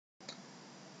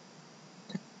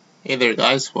Hey there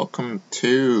guys, welcome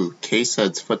to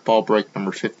K-Sed's football break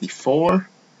number 54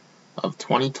 of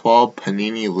 2012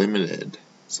 Panini Limited.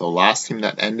 So last team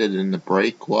that ended in the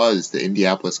break was the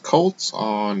Indianapolis Colts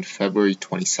on February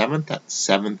 27th at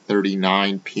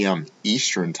 7:39 p.m.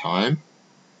 Eastern Time.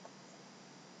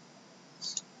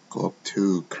 Let's go up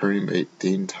to current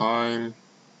date time.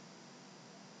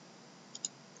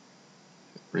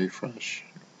 Refresh.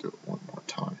 Do it one more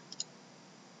time.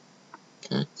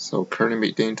 Okay, so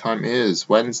current date time is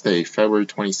Wednesday, February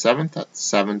 27th at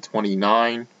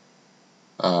 7:29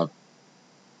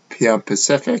 p.m.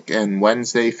 Pacific, and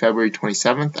Wednesday, February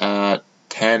 27th at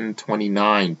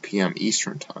 10:29 p.m.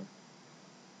 Eastern Time.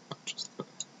 Just the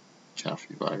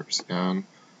Chaffee virus again.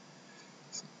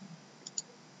 So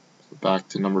back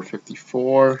to number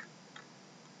 54.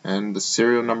 And the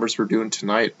serial numbers we're doing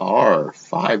tonight are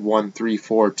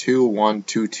 51342,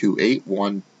 1228,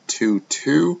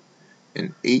 122,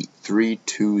 and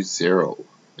 8320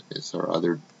 is our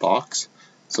other box.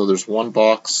 So there's one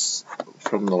box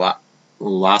from the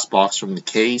last box from the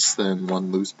case, then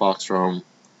one loose box from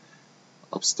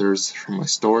upstairs from my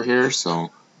store here.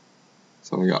 So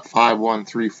we got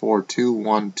 51342,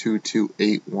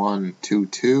 1228,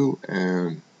 122,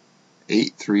 and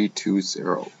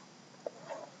 8320.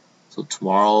 So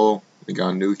tomorrow we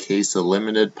got a new case of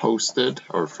limited posted,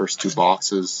 our first two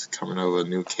boxes coming out of a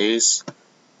new case.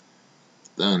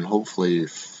 Then hopefully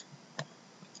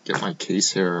get my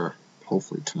case here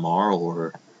hopefully tomorrow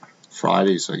or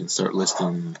Friday so I can start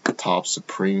listing the top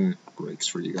Supreme breaks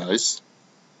for you guys.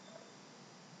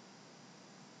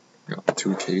 Got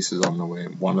two cases on the way.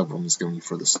 One of them is going to be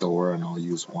for the store, and I'll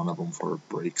use one of them for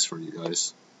breaks for you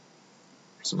guys.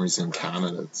 For some reason in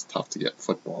Canada it's tough to get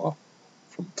football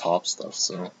from top stuff,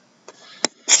 so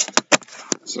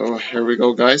here we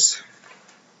go guys.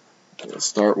 We'll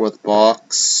start with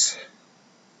box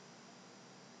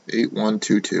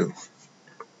 8122.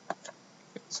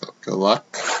 So good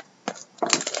luck.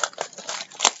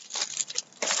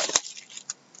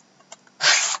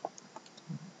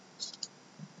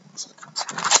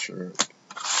 Sure.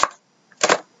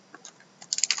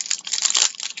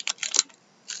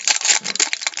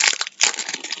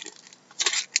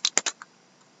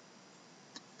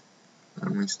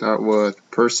 And we start with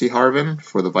Percy Harvin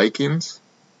for the Vikings.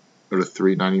 Go to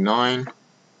 $3.99.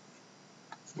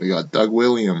 We got Doug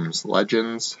Williams,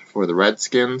 Legends for the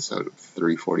Redskins out of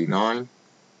 $3.49.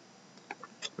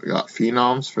 We got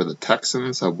Phenoms for the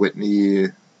Texans of Whitney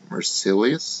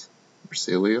Mercilus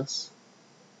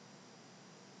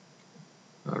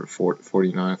out of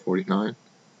 $49.49.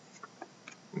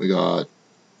 We got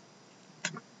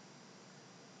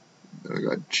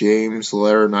James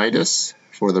Laurinaitis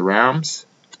for the Rams,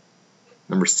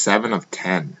 number 7 of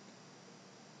 10.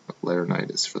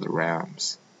 Laurinaitis for the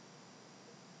Rams.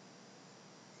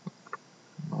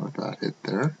 Not a bad hit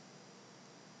there.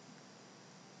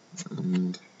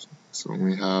 And so what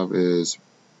we have is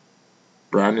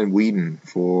Brandon Whedon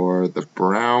for the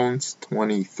Browns,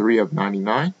 23 of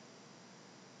 99.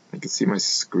 I can see my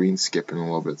screen skipping a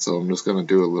little bit, so I'm just going to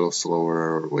do it a little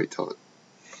slower or wait till it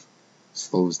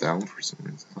slows down for some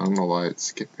reason. I don't know why it's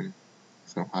skipping,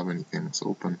 because I don't have anything that's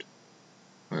opened.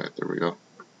 Alright, there we go.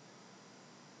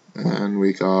 And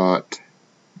we got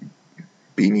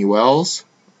Beanie Wells,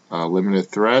 limited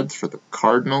threads for the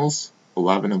Cardinals,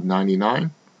 11 of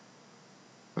 99.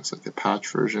 Looks like the patch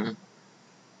version.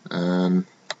 And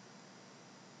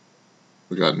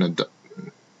we got Nadam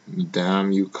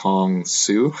Yukong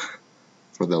Su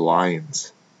for the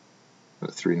Lions at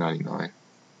 $3.99.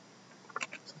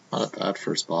 Not a bad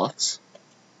first box.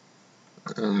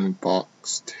 And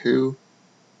box 2,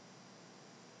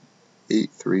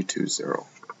 8320.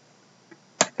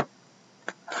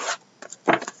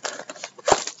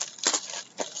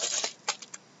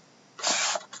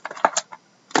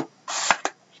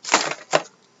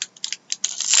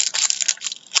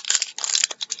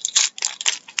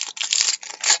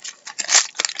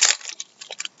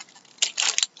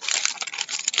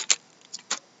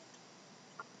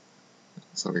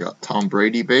 So we got Tom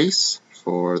Brady base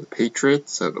for the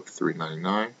Patriots out of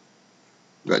 $3.99.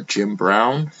 We got Jim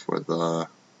Brown for the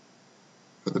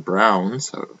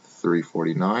Browns out of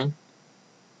 $3.49.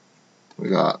 We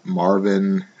got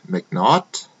Marvin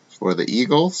McNaught for the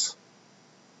Eagles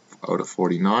out of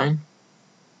 $49.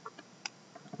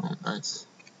 Oh, nice.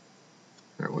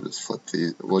 Here, we'll just flip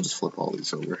these. We'll just flip all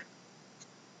these over.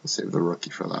 We'll save the rookie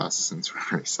for last since we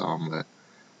already saw him. But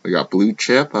we got Blue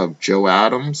Chip of Joe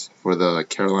Adams for the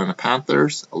Carolina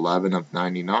Panthers, 11 of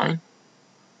 99.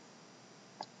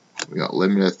 We got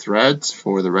limited threads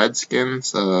for the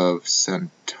Redskins of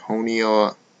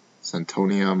Santonia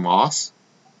Moss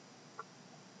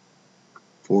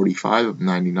 45 of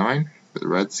 99 for the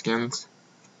Redskins.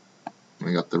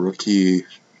 We got the rookie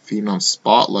Phenom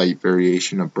Spotlight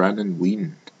variation of Brandon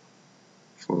Wheaton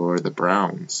for the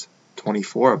Browns.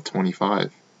 24 of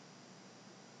 25.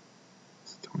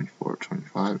 24 of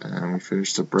 25. And we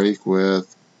finished the break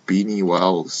with Beanie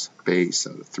Wells base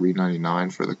out of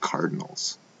 399 for the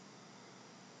Cardinals.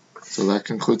 So that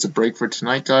concludes the break for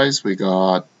tonight, guys. We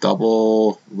got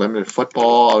double limited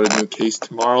football out of new case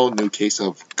tomorrow, new case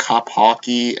of cup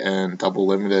hockey, and double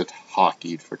limited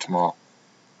hockey for tomorrow.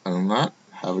 Other than that,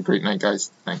 have a great night,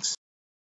 guys. Thanks.